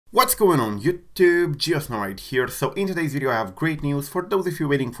What's going on YouTube, Geosnow right here. So in today's video I have great news for those of you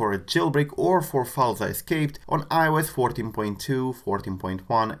waiting for a jailbreak or for FilzaEscaped on iOS 14.2,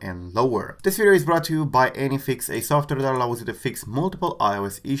 14.1 and lower. This video is brought to you by AnyFix, a software that allows you to fix multiple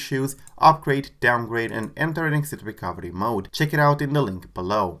iOS issues, upgrade, downgrade and enter an exit recovery mode. Check it out in the link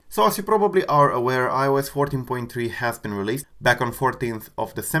below. So as you probably are aware, iOS 14.3 has been released back on 14th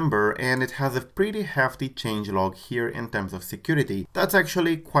of December and it has a pretty hefty changelog here in terms of security. That's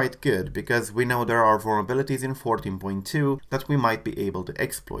actually quite good because we know there are vulnerabilities in 14.2 that we might be able to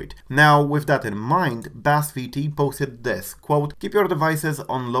exploit. Now with that in mind, BassVT posted this, quote, "Keep your devices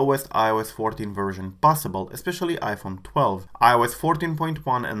on lowest iOS 14 version possible, especially iPhone 12, iOS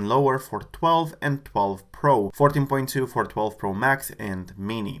 14.1 and lower for 12 and 12 Pro, 14.2 for 12 Pro Max and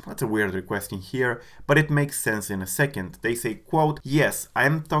Mini." That's a weird request in here, but it makes sense in a second. They say, quote, "Yes, I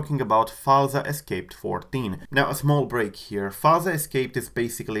am talking about FilzaEscaped 14. Now a small break here. FilzaEscaped is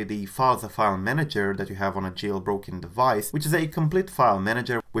basically the Filza file manager that you have on a jailbroken device, which is a complete file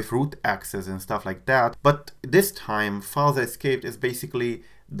manager with root access and stuff like that. But this time, FilzaEscaped is basically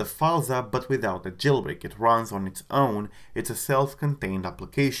the Filza but without a jailbreak. It runs on its own. It's a self-contained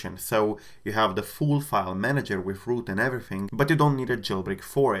application. So you have the full file manager with root and everything, but you don't need a jailbreak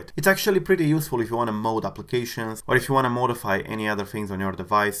for it. It's actually pretty useful if you want to mod applications or if you want to modify any other things on your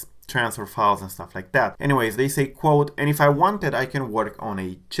device, transfer files and stuff like that. Anyways, they say, quote, "And if I wanted, I can work on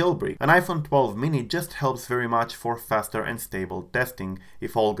a jailbreak. An iPhone 12 mini just helps very much for faster and stable testing.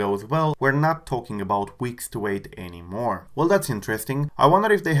 If all goes well, we're not talking about weeks to wait anymore." Well, that's interesting. I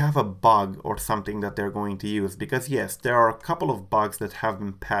wonder if they have a bug or something that they're going to use, because yes, there are a couple of bugs that have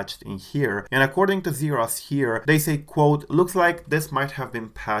been patched in here. And according to Zeros here, they say, quote, "Looks like this might have been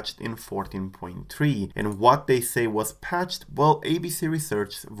patched in 14.3. And what they say was patched? Well, ABC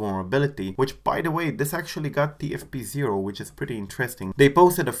Research's vulnerability, which by the way, this actually got TFP0, which is pretty interesting. They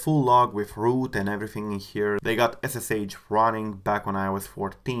posted a full log with root and everything in here. They got SSH running back on iOS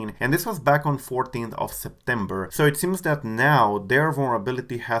 14, and this was back on 14th of September. So it seems that now their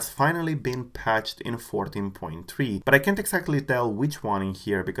vulnerability has finally been patched in 14.3, but I can't exactly tell which one in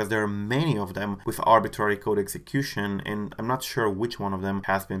here because there are many of them with arbitrary code execution, and I'm not sure which one of them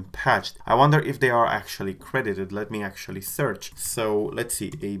has been patched. I wonder if they are actually credited. Let me actually search. So let's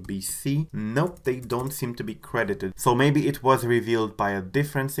see, ABC. Nope, they don't seem to be credited. So maybe it was revealed by a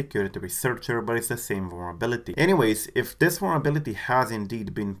different security researcher, but it's the same vulnerability. Anyways, if this vulnerability has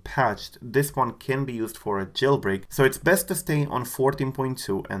indeed been patched, this one can be used for a jailbreak, so it's best to stay on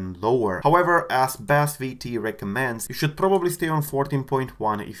 14.2 and lower. However, as BassVT recommends, you should probably stay on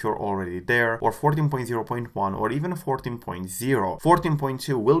 14.1 if you're already there, or 14.0.1 or even 14.0.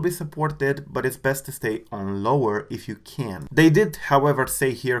 14.2 will be supported, but it's best to stay on lower if you can. They did, however,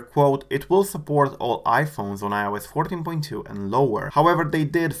 say here, quote, "It will support all iPhones on iOS 14.2 and lower." However, they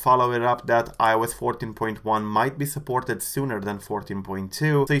did follow it up that iOS 14.1 might be supported sooner than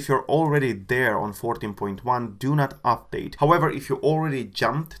 14.2, so if you're already there on 14.1, do not update. However, if you already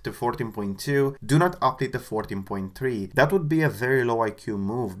jumped to 14.2, do not update to 14.3. That would be a very low IQ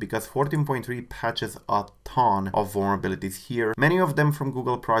move because 14.3 patches a ton of vulnerabilities here, many of them from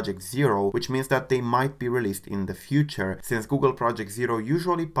Google Project Zero, which means that they might be released in the future, since Google Project Zero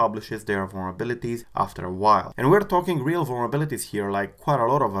usually publishes their vulnerabilities after a while. And we're talking real vulnerabilities here, like quite a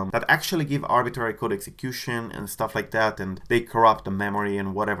lot of them, that actually give arbitrary code execution and stuff like that, and they corrupt the memory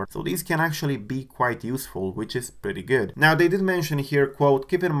and whatever. So these can actually be quite useful, which is pretty good. Now they did mention here, quote,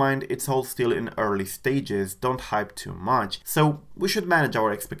 "Keep in mind it's all still in early stages, don't hype too much." So we should manage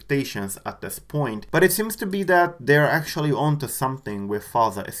our expectations at this point, but it seems to be that they're actually onto something with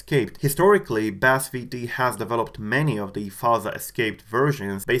FilzaEscaped. Historically, BassVT has developed many of the FilzaEscaped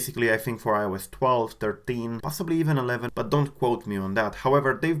versions, basically I think for iOS 12, 13, possibly even 11, but don't quote me on that.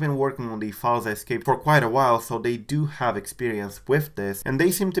 However, they've been working on the FilzaEscaped for quite a while, so they do have experience with this, and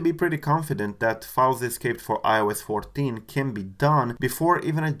they seem to be pretty confident that FilzaEscaped for iOS 14 can be done before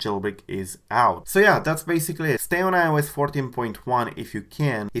even a jailbreak is out. So yeah, that's basically it. Stay on iOS 14.1 if you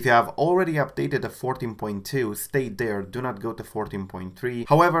can. If you have already updated to 14.2, stay there, do not go to 14.3.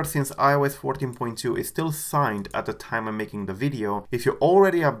 However, since iOS 14.2 is still signed at the time I'm making the video, if you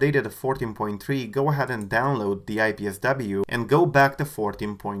already updated to 14.3, go ahead and download the IPSW and go back to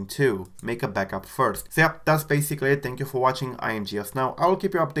 14.2. Make a backup first. So yeah, that's basically it. Thank you for watching. I am Geosnow. I will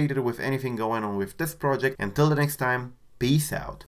keep you updated with anything going on with this project. Until the next time, peace out.